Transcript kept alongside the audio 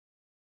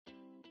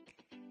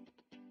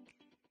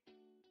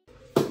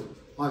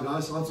Hi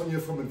guys, I'm here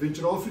from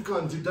Adventure Africa,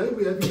 and today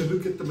we're having a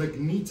look at the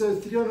Magneto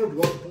 300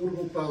 watt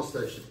portable power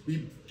station.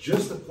 We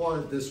just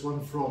acquired this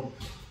one from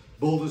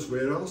Builder's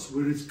Warehouse,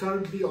 where it's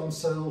currently on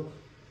sale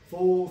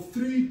for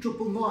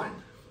 $3,999.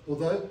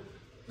 Although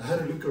I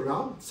had a look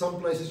around, some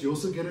places you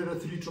also get it at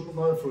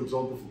 $3,999, for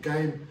example for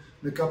Game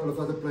and a couple of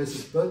other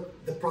places,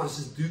 but the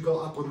prices do go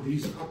up on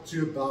these up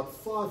to about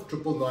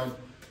 $5,999.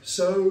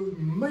 So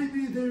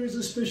maybe there is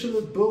a special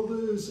at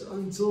Builders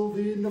until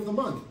the end of the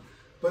month.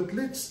 But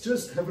let's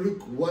just have a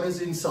look what is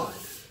inside.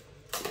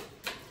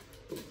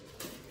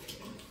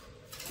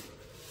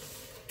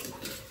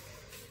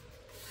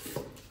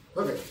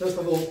 Okay, first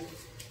of all,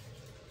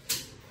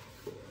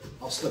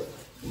 I'll slip.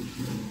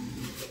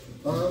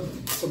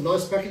 Some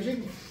nice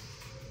packaging.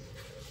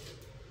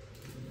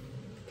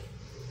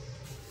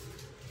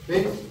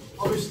 Then,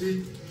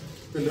 obviously,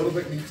 the little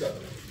Magneto.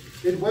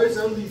 It weighs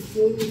only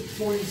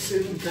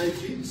 4.7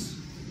 kgs.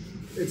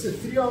 It's a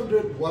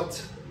 300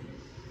 watt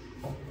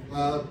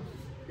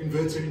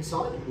inverter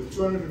inside with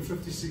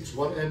 256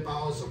 1 amp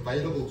hours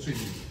available to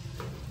you.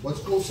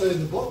 What's also in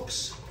the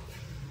box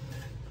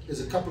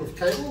is a couple of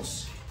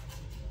cables.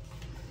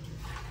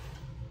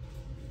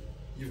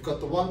 You've got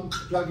the one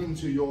plug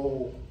into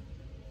your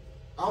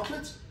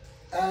outlet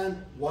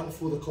and one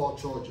for the car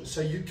charger,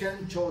 so you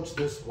can charge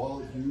this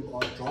while you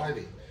are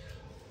driving.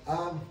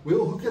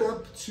 We'll hook it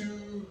up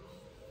to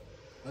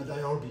an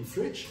ARB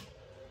fridge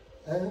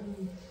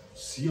and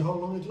see how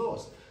long it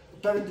lasts.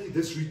 Apparently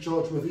this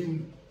recharged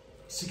within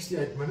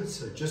 68 minutes,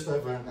 so just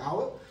over an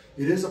hour.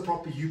 It is a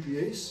proper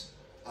UPS,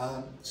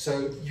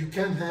 so you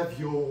can have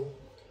your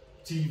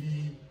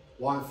TV,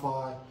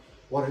 Wi-Fi,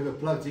 whatever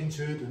plugged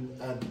into it,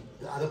 and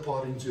the other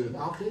part into an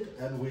outlet,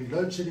 and when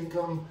load shedding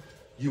comes,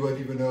 you won't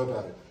even know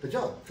about it. But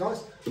yeah,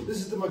 guys, this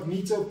is the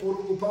Magneto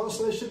portable power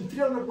station,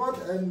 300 watt,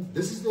 and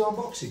this is the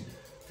unboxing.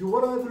 If you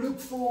want to have a look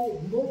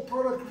for more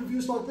product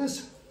reviews like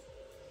this,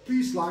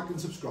 please like and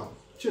subscribe.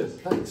 Cheers,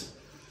 thanks.